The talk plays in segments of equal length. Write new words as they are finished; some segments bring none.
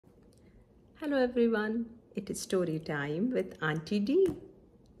Hello everyone, it is story time with Auntie D.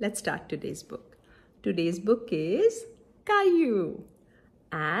 Let's start today's book. Today's book is Caillou,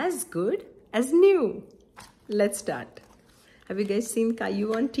 as good as new. Let's start. Have you guys seen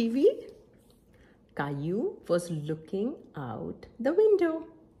Caillou on TV? Caillou was looking out the window.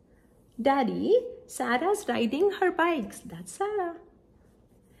 Daddy, Sarah's riding her bikes. That's Sarah.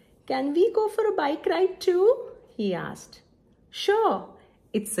 Can we go for a bike ride too? He asked. Sure.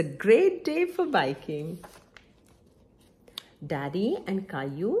 It's a great day for biking. Daddy and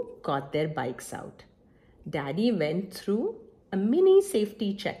Caillou got their bikes out. Daddy went through a mini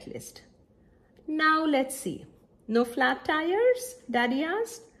safety checklist. Now let's see. No flat tires? Daddy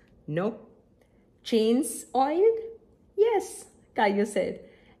asked. Nope. Chains oiled? Yes, Caillou said.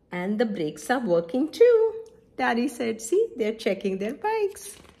 And the brakes are working too. Daddy said, see, they're checking their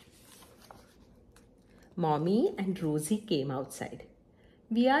bikes. Mommy and Rosie came outside.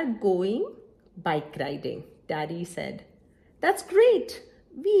 We are going bike riding, Daddy said. That's great.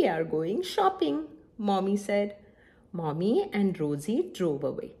 We are going shopping, Mommy said. Mommy and Rosie drove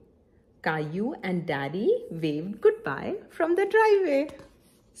away. Caillou and Daddy waved goodbye from the driveway.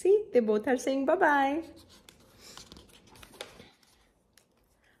 See, they both are saying bye-bye.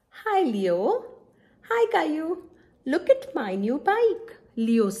 Hi, Leo. Hi, Caillou. Look at my new bike,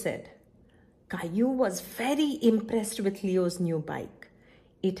 Leo said. Caillou was very impressed with Leo's new bike.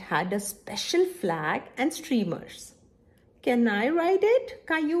 It had a special flag and streamers. Can I ride it?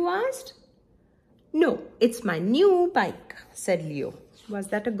 Caillou asked. No, it's my new bike, said Leo. Was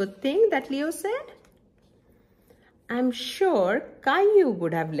that a good thing that Leo said? I'm sure Caillou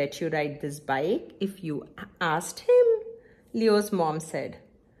would have let you ride this bike if you asked him, Leo's mom said.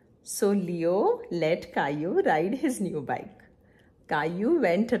 So Leo let Caillou ride his new bike. Caillou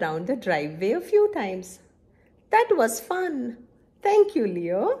went around the driveway a few times. That was fun. Thank you,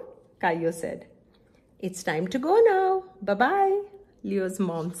 Leo, Caillou said. It's time to go now. Bye-bye, Leo's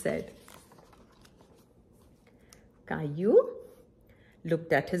mom said. Caillou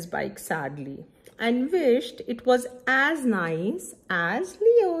looked at his bike sadly and wished it was as nice as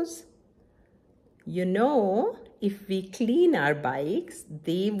Leo's. You know, if we clean our bikes,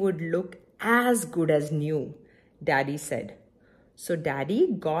 they would look as good as new, Daddy said. So Daddy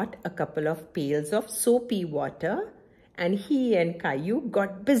got a couple of pails of soapy water and he and Caillou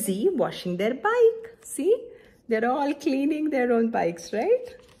got busy washing their bike. See, they're all cleaning their own bikes,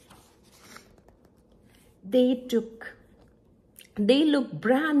 right? They look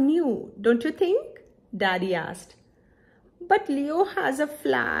brand new, don't you think? Daddy asked. But Leo has a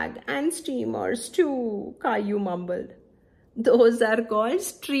flag and streamers too, Caillou mumbled. Those are called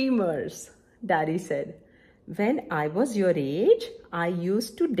streamers, Daddy said. When I was your age, I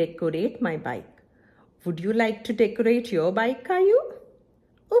used to decorate my bike. Would you like to decorate your bike, Caillou?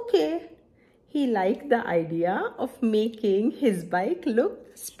 Okay. He liked the idea of making his bike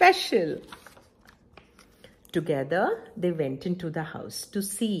look special. Together, they went into the house to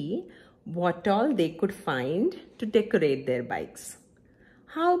see what all they could find to decorate their bikes.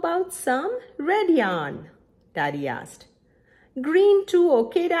 How about some red yarn? Daddy asked. Green too,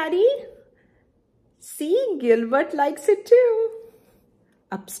 okay, Daddy? See, Gilbert likes it too.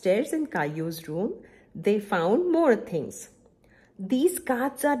 Upstairs in Caillou's room, they found more things. These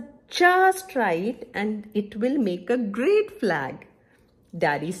cards are just right and it will make a great flag,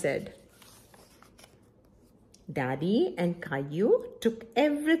 Daddy said. Daddy and Caillou took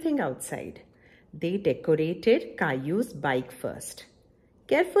everything outside. They decorated Caillou's bike first.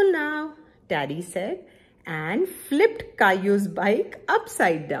 Careful now, Daddy said, and flipped Caillou's bike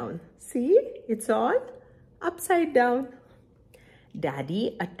upside down. See, it's all upside down.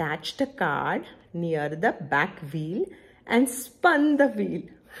 Daddy attached a card near the back wheel and spun the wheel.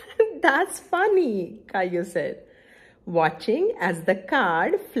 That's funny, Caillou said, watching as the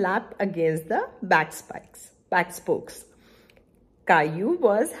card flapped against the back spokes. Caillou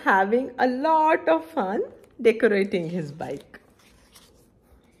was having a lot of fun decorating his bike.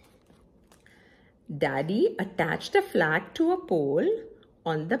 Daddy attached a flag to a pole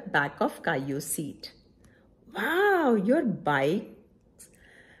on the back of Caillou's seat. Wow, your bikes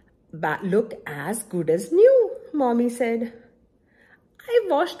look as good as new, Mommy said. I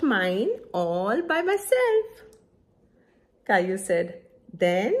washed mine all by myself, Caillou said.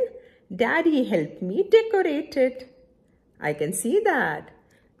 Then Daddy helped me decorate it. I can see that.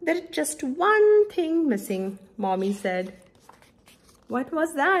 There's just one thing missing, Mommy said. What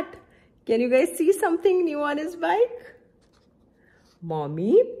was that? Can you guys see something new on his bike?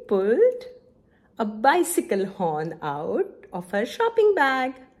 Mommy pulled a bicycle horn out of her shopping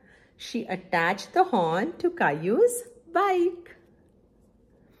bag. She attached the horn to Caillou's bike.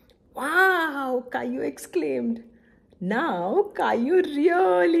 Wow! Wow, Caillou exclaimed. Now Caillou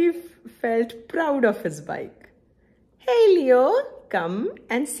really felt proud of his bike. Hey Leo, come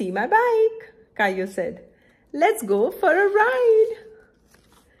and see my bike, Caillou said. Let's go for a ride.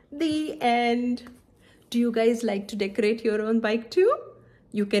 The end. Do you guys like to decorate your own bike too?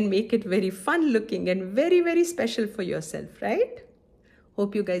 You can make it very fun looking and very, very special for yourself, right?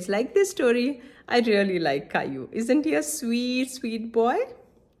 Hope you guys like this story. I really like Caillou. Isn't he a sweet, sweet boy?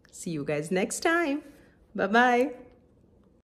 See you guys next time. Bye-bye.